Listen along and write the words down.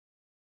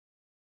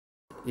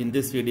In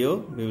this video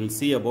we will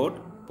see about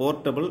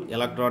portable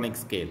electronic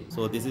scale.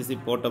 So this is the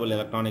portable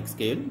electronic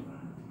scale.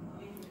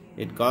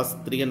 It costs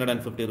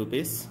 350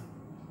 rupees.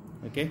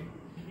 Okay.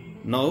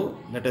 Now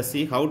let us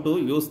see how to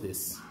use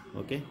this.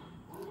 Okay.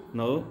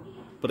 Now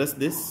press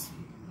this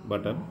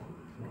button.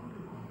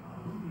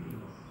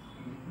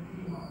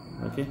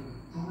 Okay.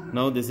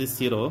 Now this is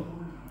 0.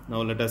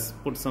 Now let us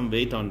put some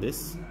weight on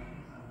this.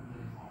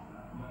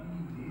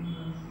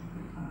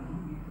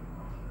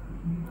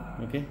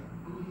 Okay.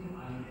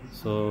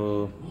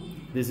 So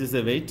this is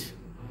the weight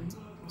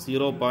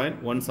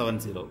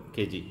 0.170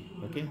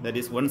 kg. Okay, that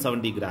is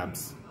 170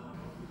 grams.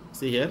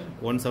 See here,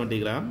 170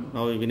 gram.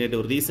 Now we need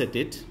to reset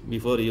it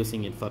before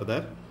using it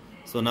further.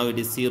 So now it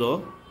is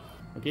 0.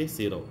 Okay,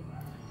 0.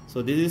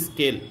 So this is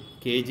scale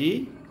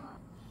kg.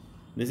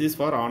 This is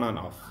for on and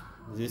off.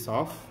 This is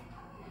off.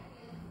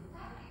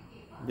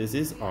 This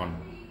is on.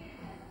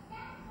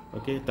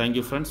 Okay, thank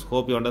you friends.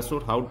 Hope you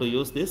understood how to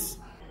use this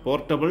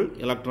portable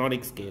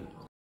electronic scale.